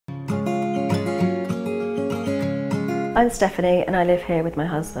I'm Stephanie and I live here with my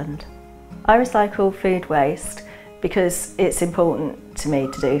husband. I recycle food waste because it's important to me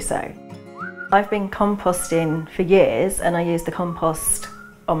to do so. I've been composting for years and I use the compost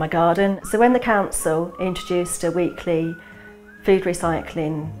on my garden. So when the council introduced a weekly food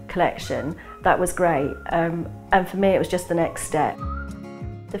recycling collection, that was great. And for me it was just the next step.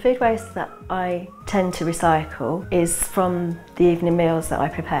 The food waste that I tend to recycle is from the evening meals that I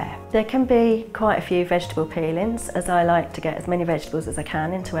prepare. There can be quite a few vegetable peelings, as I like to get as many vegetables as I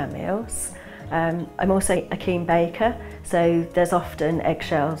can into our meals. I'm also a keen baker, so there's often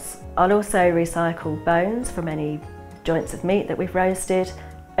eggshells. I'll also recycle bones from any joints of meat that we've roasted,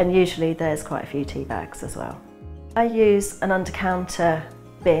 and usually there's quite a few tea bags as well. I use an under-counter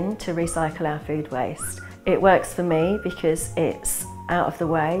bin to recycle our food waste. It works for me because it's out of the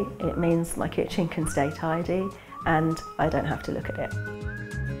way. It means my kitchen can stay tidy and I don't have to look at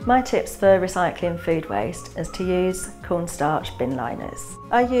it. My tips for recycling food waste is to use cornstarch bin liners.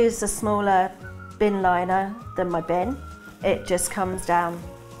 I use a smaller bin liner than my bin. It just comes down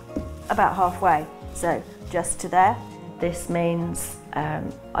about halfway, so just to there. This means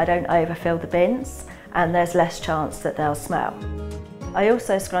I don't overfill the bins and there's less chance that they'll smell. I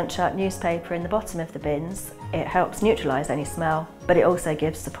also scrunch up newspaper in the bottom of the bins. It helps neutralise any smell, but it also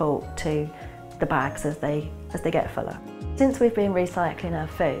gives support to the bags as they get fuller. Since we've been recycling our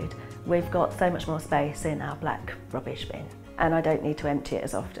food, we've got so much more space in our black rubbish bin, and I don't need to empty it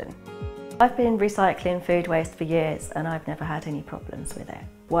as often. I've been recycling food waste for years and I've never had any problems with it.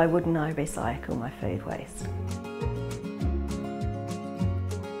 Why wouldn't I recycle my food waste?